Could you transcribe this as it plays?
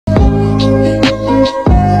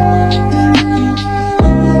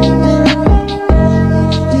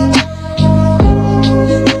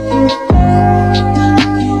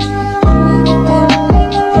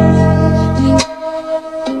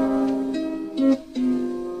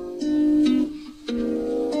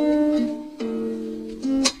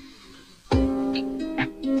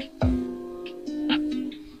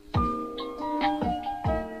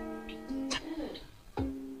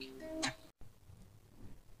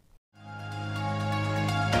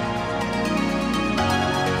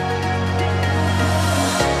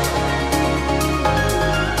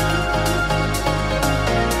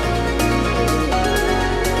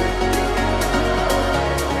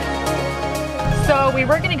We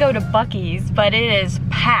were gonna go to Buc-ee's, but it is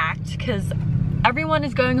packed because everyone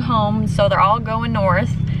is going home, so they're all going north,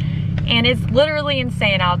 and it's literally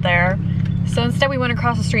insane out there. So instead we went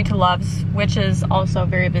across the street to Love's, which is also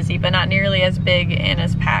very busy, but not nearly as big and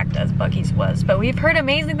as packed as Buc-ee's was. But we've heard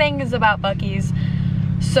amazing things about Buc-ee's,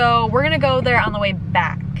 so we're gonna go there on the way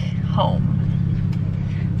back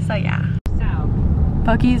home. So yeah.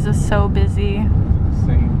 Buc-ee's is so busy.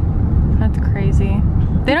 Insane. That's crazy.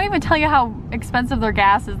 They don't even tell you how expensive their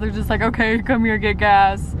gas is. They're just like, okay, come here, get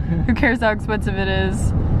gas. Who cares how expensive it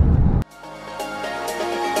is?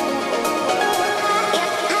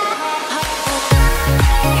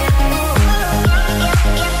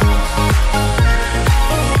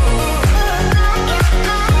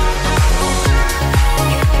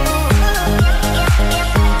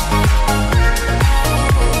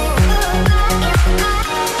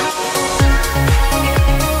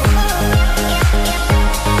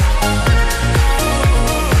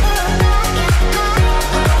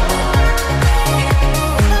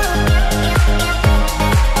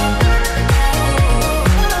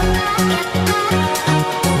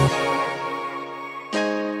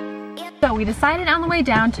 So we decided on the way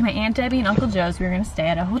down to my Aunt Debbie and Uncle Joe's we were gonna stay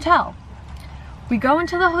at a hotel. We go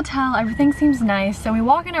into the hotel, everything seems nice, so we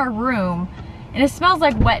walk in our room and it smells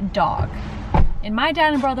like wet dog. And my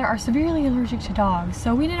dad and brother are severely allergic to dogs,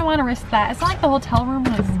 so we didn't want to risk that. It's not like the hotel room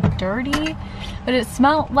was dirty, but it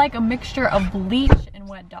smelled like a mixture of bleach and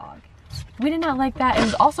wet dog. We did not like that. It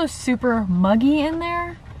was also super muggy in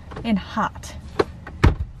there and hot.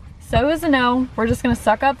 So it was a no. We're just gonna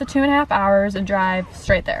suck up the 2.5 hours and drive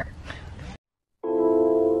straight there.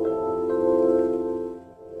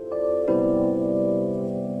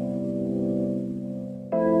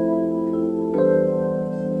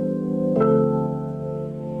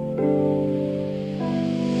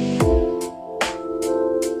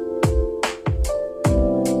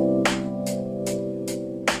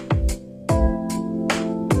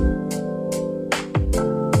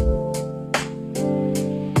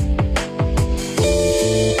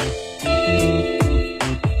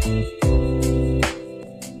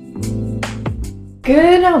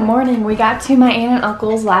 Good morning. We got to my aunt and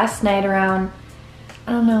uncle's last night around,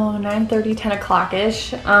 I don't know, 9:30, 10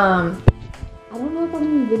 o'clock-ish. I don't know if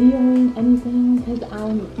I'm gonna be videoing anything because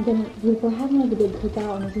we're having like a big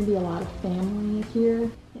cookout and there's gonna be a lot of family here.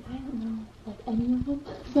 And I don't know like any of them.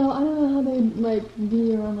 So I don't know how they like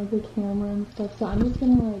be around like the camera and stuff. So I'm just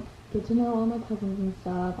gonna like get to know all my cousins and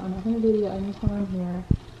stuff. I'm not gonna video anytime I'm here.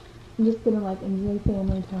 I'm just gonna like enjoy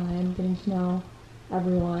family time, getting to know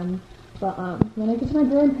everyone. But when I get to my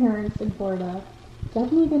grandparents in Florida,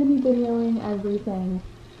 definitely going to be videoing everything.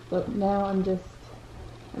 But now I'm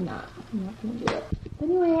not going to do it. But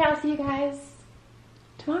anyway, I'll see you guys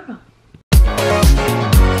tomorrow.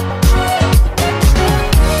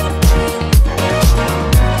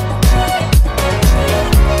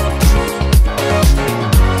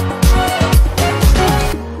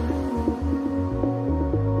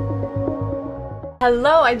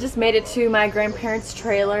 Hello, I just made it to my grandparents'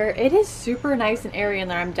 trailer. It is super nice and airy in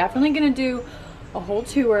there. I'm definitely gonna do a whole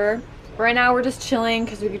tour. Right now we're just chilling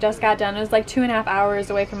because we just got done. It was like 2.5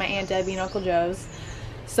 hours away from my Aunt Debbie and Uncle Joe's.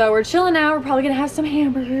 So we're chilling now. We're probably gonna have some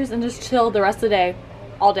hamburgers and just chill the rest of the day.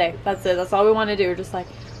 All day. That's it. That's all we want to do. We're just like,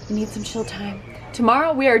 we need some chill time.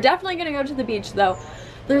 Tomorrow we are definitely gonna go to the beach though.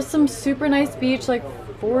 There's some super nice beach like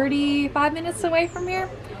 45 minutes away from here.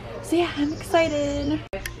 So yeah, I'm excited.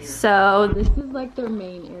 So this is like their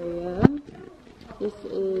main area. This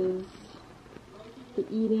is the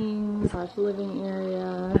eating / living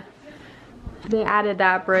area. They added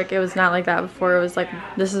that brick. It was not like that before. It was like,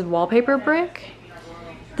 this is wallpaper brick.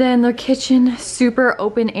 Then their kitchen, super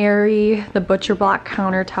open airy. The butcher block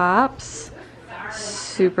countertops,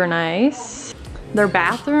 super nice. Their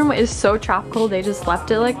bathroom is so tropical. They just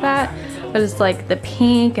left it like that. But it's like the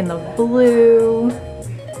pink and the blue.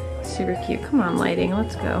 Super cute. Come on, lighting,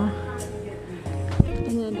 let's go.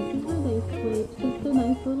 And then this is where they sleep. Just a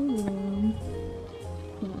nice little room.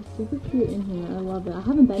 Yeah, super cute in here. I love it. I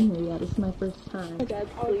haven't been here yet. This is my first time. My dad's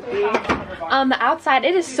sleeping. The outside,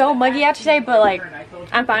 it is so muggy out today, but like,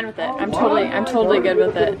 I'm fine with it. I'm totally good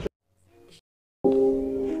with it.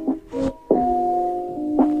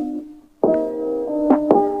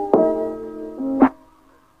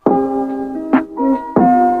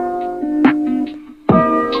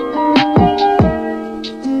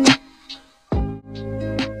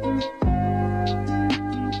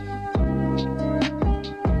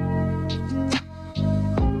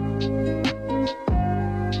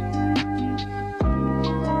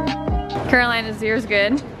 Caroline, is yours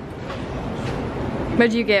good?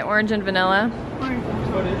 What'd you get? Orange and vanilla?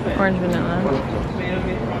 Orange vanilla.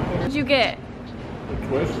 What'd you get? The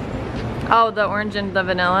twist? Oh, the orange and the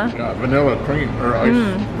vanilla? Yeah, vanilla cream, or ice,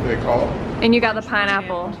 they call it. And you got the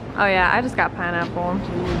pineapple. Oh yeah, I just got pineapple.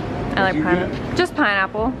 I like pineapple. Just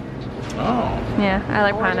pineapple. Oh. Yeah, I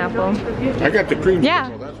like pineapple. I got the creamsicle,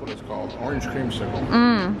 Yeah. that's what it's called. Orange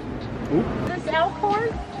creamsicle. This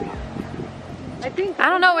Elkhorn? I think. I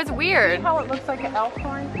don't know, it's weird. See how it looks like an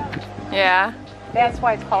Elkhorn? Yeah. That's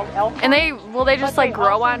why it's called Elkhorn. And will they just like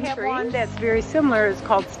grow on have trees? One that's very similar. It's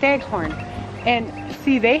called Staghorn. And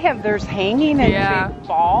see, they have theirs hanging in a big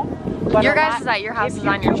ball. But Your guys is at your house is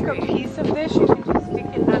on your tree. If you took a piece of this, you can just stick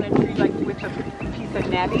it on a tree like with a piece of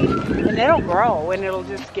netting, and it'll grow and it'll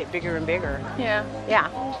just get bigger and bigger. Yeah. Yeah.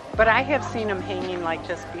 But I have seen them hanging like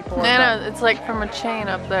this before. I know, it's like from a chain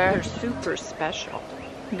up there. They're super special.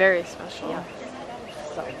 Very special. Yeah.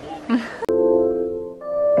 So.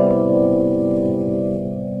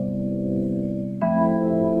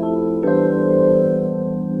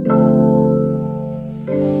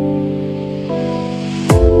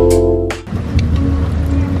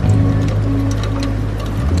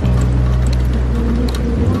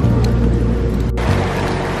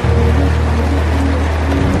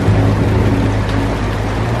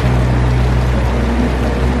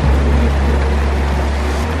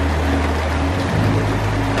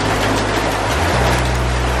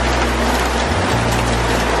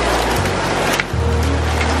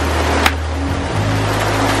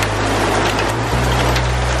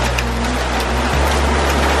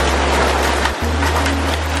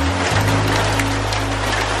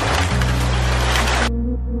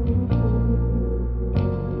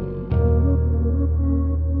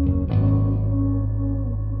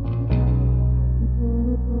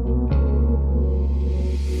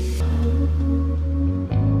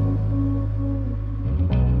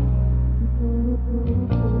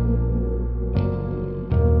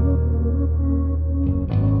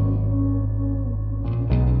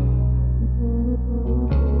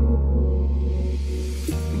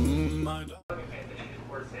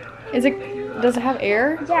 Does it have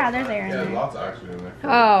air? Yeah, there's air in Yeah, there. lots of oxygen in there.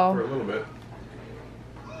 Oh. For a little bit.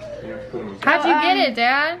 You have to put them in How'd you get it,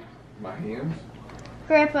 Dad? my hands.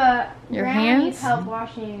 Grandpa, Your Grandma hands? needs help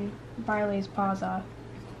washing Barley's paws off.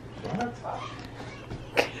 What?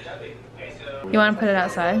 You want to put it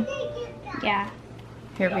outside? Yeah.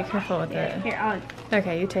 Here, be careful with it. Here, I'll.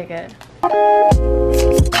 Okay, you take it.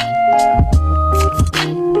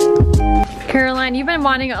 Caroline, you've been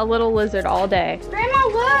wanting a little lizard all day. Grandma,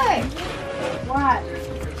 look! What?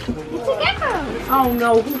 It's a gecko! Oh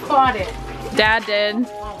no, who caught it? Dad did.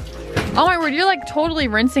 Oh my word, you're like totally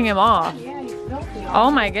rinsing him off. Yeah, he's filthy.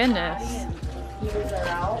 Oh my goodness. Ears are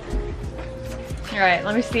out. Alright,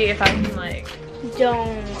 let me see if I can like... I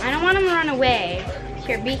don't want him to run away.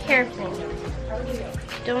 Here, be careful.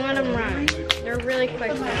 Don't let him run. They're really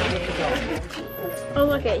quick. Oh,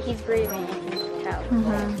 look at he's breathing. You can tell.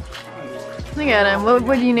 Look at him. What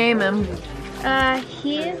do you name him?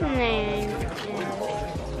 His name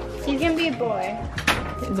is. He's gonna be a boy.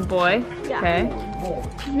 He's a boy? Yeah. Okay.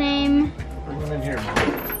 His name. Bring them in here,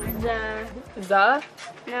 Mom. Za?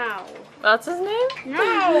 No. That's his name?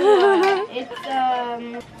 No.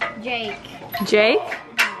 It's Jake. Jake?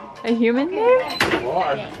 A human name? Well,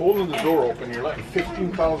 I'm holding the door open. You're letting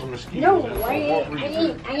 15,000 mosquitoes in. For what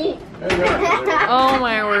reason? Hey, there. Oh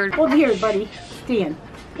my word. Hold here, buddy. Stand.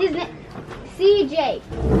 His name. See Jake.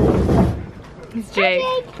 He's Jake.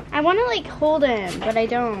 I want to like hold him, but I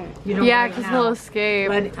don't. You don't Yeah, right because now. he'll escape.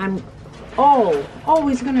 But I'm. Oh,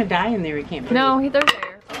 he's gonna die in there. He can't. Breathe. No, there's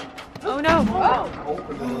air. Oh no.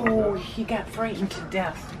 Oh, he got frightened to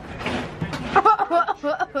death.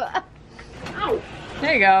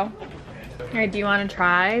 There you go. Alright, do you want to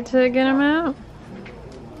try to get him out?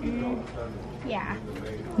 Yeah.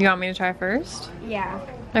 You want me to try first? Yeah.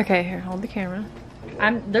 Okay, here, hold the camera.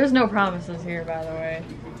 There's no promises here, by the way.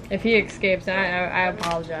 If he escapes, I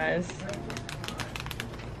apologize.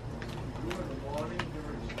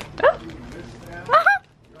 Oh.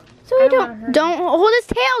 So I don't hold his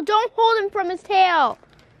tail. Don't hold him from his tail.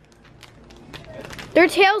 Their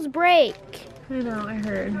tails break. I know, I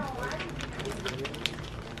heard.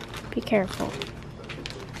 Be careful.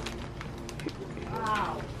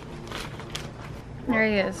 There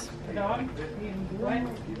he is.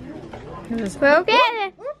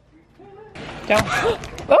 Okay. Don't.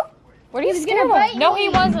 Oh! What are you He's scared gonna of? bite No, me. he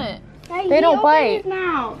wasn't. Hey, They he don't opened bite. his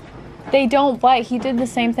mouth. They don't bite. He did the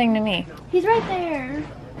same thing to me. He's right there.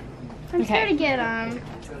 I'm Okay. scared to get him.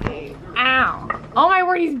 Ow. Oh my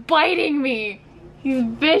word, he's biting me. He's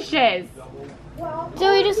vicious.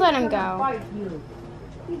 Zoe, just let him go.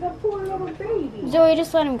 Zoe,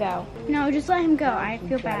 just let him go. No, just let him go. I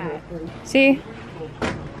feel bad. See?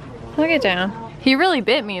 Look it down. He really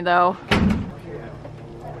bit me though.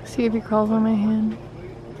 See if he crawls on my hand.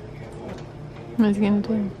 What is he gonna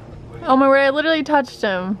do? Oh my word, I literally touched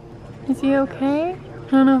him. Is he okay? I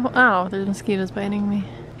don't know. Oh, there's mosquitoes biting me.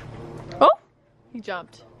 Oh! He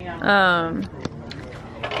jumped. Yeah,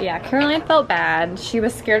 Caroline felt bad. She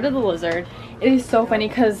was scared of the lizard. It is so funny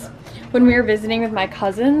because when we were visiting with my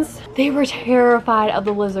cousins, they were terrified of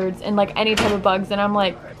the lizards and like any type of bugs, and I'm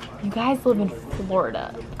like, you guys live in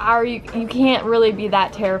Florida. You can't really be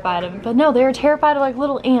that terrified of it. But no, they were terrified of like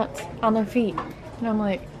little ants on their feet. And I'm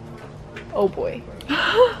like, oh boy.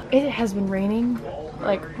 It has been raining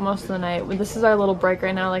like most of the night. This is our little break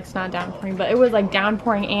right now, like it's not downpouring, but it was like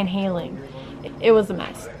downpouring and hailing. It was a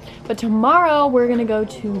mess. But tomorrow we're gonna go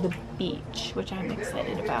to the beach, which I'm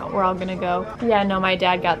excited about. We're all gonna go. Yeah, no, my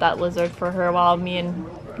dad got that lizard for her while me and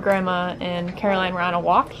Grandma and Caroline were on a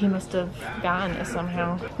walk. He must have gotten it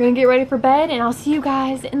somehow. We're gonna get ready for bed and I'll see you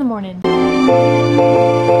guys in the morning.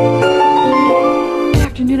 Good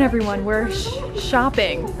afternoon, everyone. We're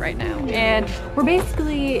shopping right now and we're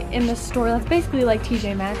basically in the store that's basically like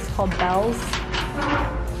TJ Maxx called Bell's.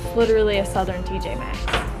 Literally a southern TJ Maxx.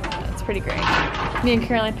 It's pretty great. Me and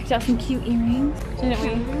Caroline picked out some cute earrings, didn't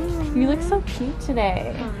we? You look so cute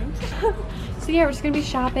today. So yeah, we're just gonna be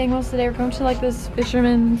shopping most of the day. We're going to like this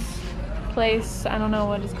fisherman's place. I don't know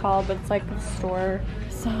what it's called, but it's like a store.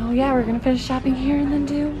 So yeah, we're gonna finish shopping here and then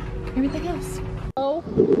do everything else. So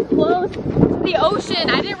close to the ocean.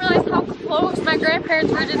 I didn't realize how close my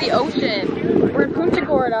grandparents were to the ocean. We're in Punta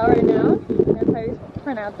Gorda right now. That's how you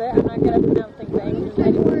pronounce it. I'm not good at pronouncing things.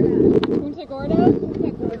 Punta Gorda?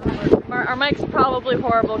 Our mic's probably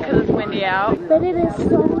horrible because it's windy out. But it is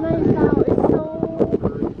so nice out. It's so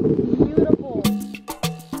beautiful.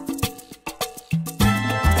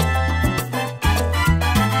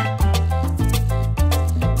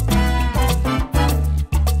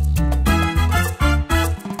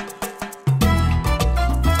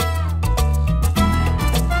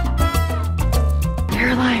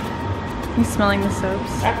 Caroline, you smelling the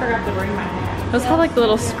soaps? I forgot to bring my hat. Those have like the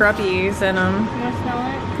little scrubbies in them. You want to smell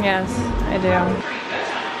it? Yes, I do.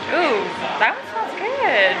 Ooh, that one smells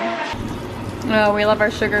good. Oh, we love our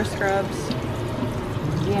sugar scrubs.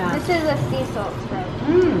 Yeah. This is a sea salt scrub.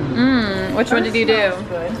 Mmm. Which one did you do?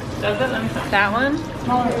 Good. Does it? Let me smell. That one?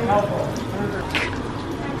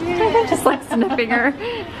 Just like sniffing her.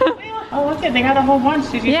 Oh, look at, they got a whole bunch.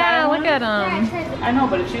 Did you try Yeah, one? look at them. I know,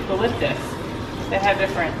 but it's eucalyptus. They have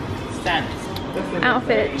different scents.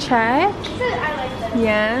 Outfit check. I like this.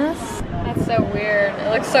 Yes. That's so weird. It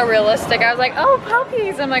looks so realistic. I was like, oh,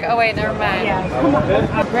 puppies. I'm like, oh wait, never mind.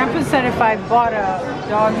 Yeah. Grandpa said if I bought a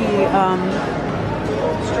doggy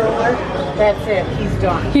stroller, that's it. He's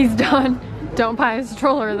done. He's done. Don't buy a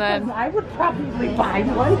stroller then. I would probably buy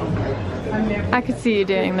one. I could see you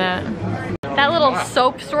doing that. That little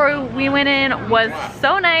soap store we went in was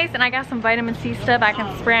so nice, and I got some vitamin C stuff I can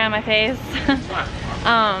spray on my face.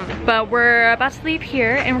 But we're about to leave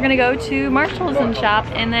here and we're gonna go to Marshall's and shop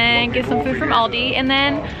and then get some food from Aldi and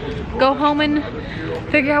then go home and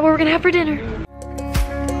figure out what we're gonna have for dinner.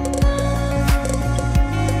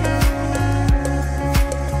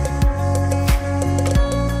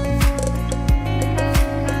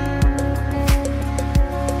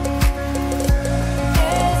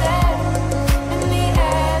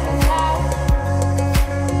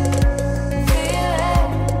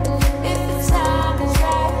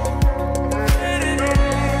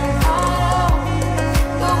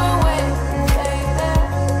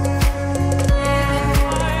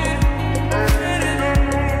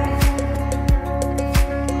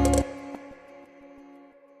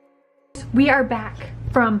 We are back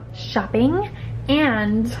from shopping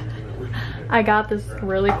and I got this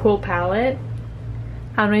really cool palette.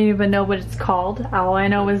 I don't even know what it's called. All I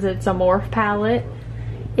know is it's a morph palette.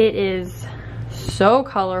 It is so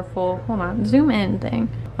colorful. Hold on, zoom in thing.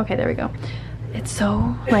 Okay, there we go. It's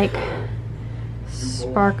so like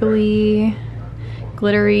sparkly,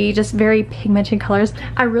 glittery, just very pigmented colors.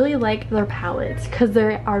 I really like their palettes because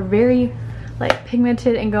they are very like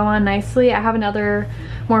pigmented and go on nicely. I have another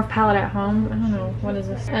morph palette at home. I don't know, what is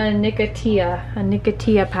this? A Nicotia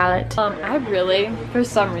palette. I really, for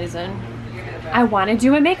some reason, I want to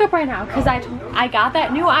do my makeup right now because I got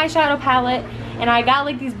that new eyeshadow palette and I got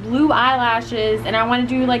like these blue eyelashes and I want to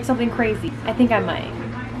do like something crazy. I think I might,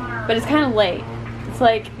 but it's kind of late. It's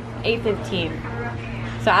like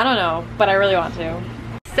 8:15, so I don't know, but I really want to.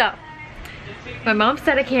 So my mom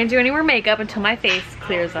said I can't do any more makeup until my face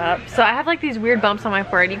clears up. So I have like these weird bumps on my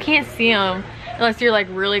forehead. You can't see them unless you're like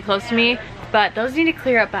really close to me. But those need to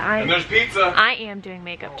clear up. But And there's pizza. I am doing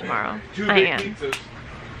makeup tomorrow. Two I big am. pizzas.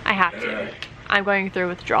 I have to. I'm going through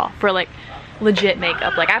withdrawal for like legit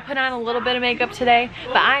makeup. Like I put on a little bit of makeup today,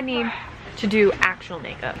 but I need to do actual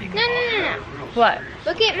makeup. No. What?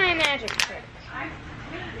 Look at my magic trick.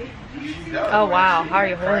 Oh wow, how are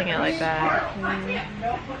you holding it like that?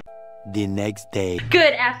 The next day.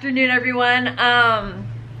 Good afternoon, everyone.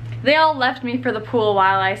 They all left me for the pool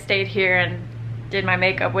while I stayed here and did my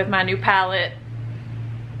makeup with my new palette.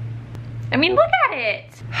 I mean, look at it.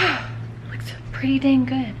 Looks pretty dang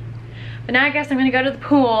good. But now I guess I'm gonna go to the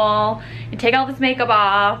pool and take all this makeup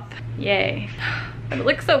off. Yay. But it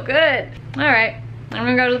looks so good. All right, I'm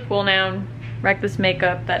gonna go to the pool now and wreck this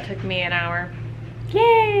makeup that took me an hour.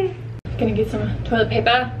 Yay. Gonna get some toilet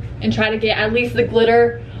paper and try to get at least the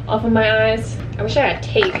glitter off of my eyes. I wish I had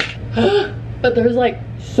tape. But there's like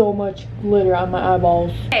so much glitter on my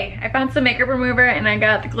eyeballs. Hey, I found some makeup remover and I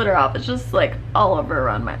got the glitter off. It's just like all over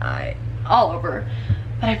around my eye. All over.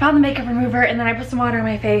 But I found the makeup remover and then I put some water on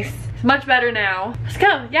my face. It's much better now. Let's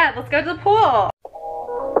go. Yeah, let's go to the pool.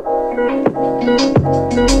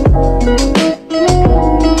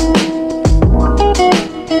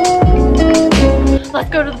 Let's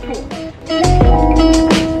go to the pool.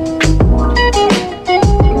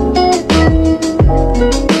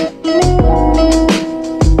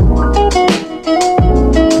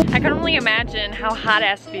 I can only imagine how hot it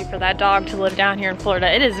has to be for that dog to live down here in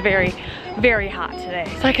Florida. It is very, very hot today.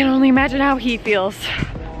 So I can only imagine how he feels.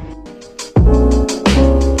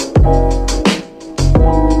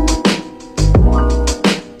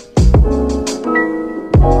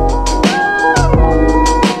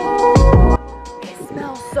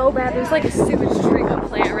 So bad. There's like a sewage treatment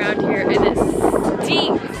plant around here and it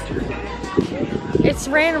stinks. It's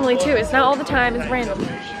randomly too. It's not all the time, it's random.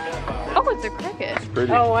 Oh, it's a cricket.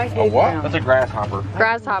 Pretty. Oh, I hate what? them. That's a grasshopper.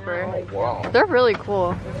 Grasshopper. Oh, wow. They're really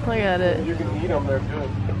cool. Look at it. You can eat them, they're good.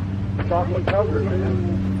 Chocolate covered,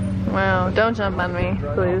 man. Wow, don't jump on me,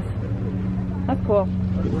 please. That's cool.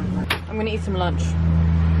 I'm gonna eat some lunch.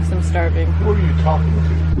 I'm starving. Who are you talking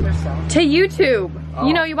To YouTube. Oh.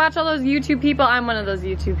 You know, you watch all those YouTube people. I'm one of those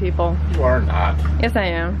YouTube people. to? You are not. Yes, I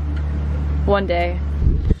am. One day.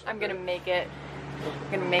 I'm gonna make it.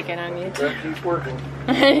 I'm gonna make it on YouTube. That keeps working.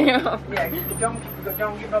 I know. Yeah,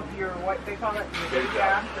 don't give up your, what they call it, your day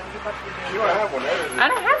job. Don't give up your day You don't have one, there. I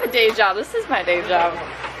don't have a day job. This is my day job.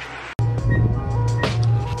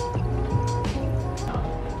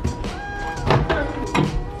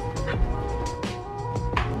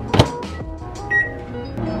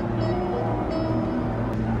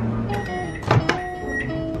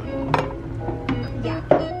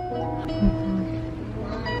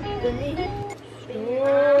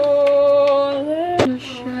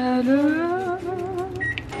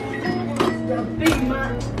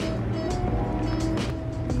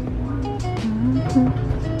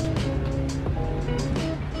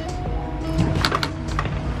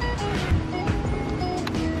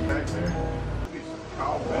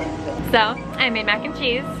 So I made mac and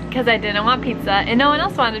cheese because I didn't want pizza and no one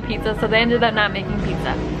else wanted pizza, so they ended up not making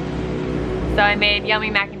pizza. So I made yummy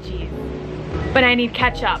mac and cheese. But I need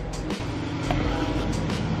ketchup.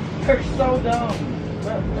 You're so dumb.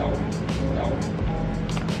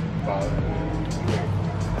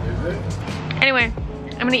 Is it? Anyway,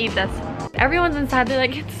 I'm gonna eat this. Everyone's inside, they're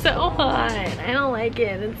like, it's so hot. I don't like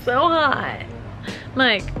it, it's so hot. I'm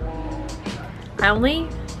like, I only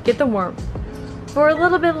get the warmth for a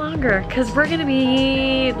little bit longer because we're gonna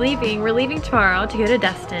be leaving. We're leaving tomorrow to go to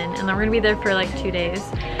Destin and then we're gonna be there for like 2 days.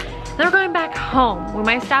 Then we're going back home. We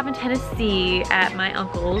might stop in Tennessee at my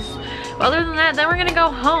uncle's. But other than that, then we're gonna go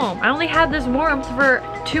home. I only had this warmth for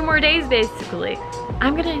 2 more days basically.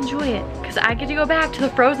 I'm gonna enjoy it because I get to go back to the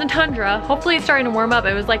frozen tundra. Hopefully it's starting to warm up.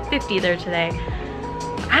 It was like 50 there today.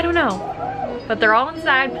 I don't know. But they're all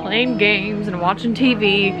inside playing games and watching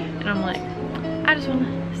TV. And I'm like, I just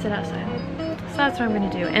wanna sit outside. So that's what I'm gonna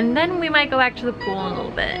do. And then we might go back to the pool in a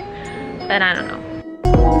little bit. But I don't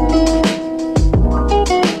know.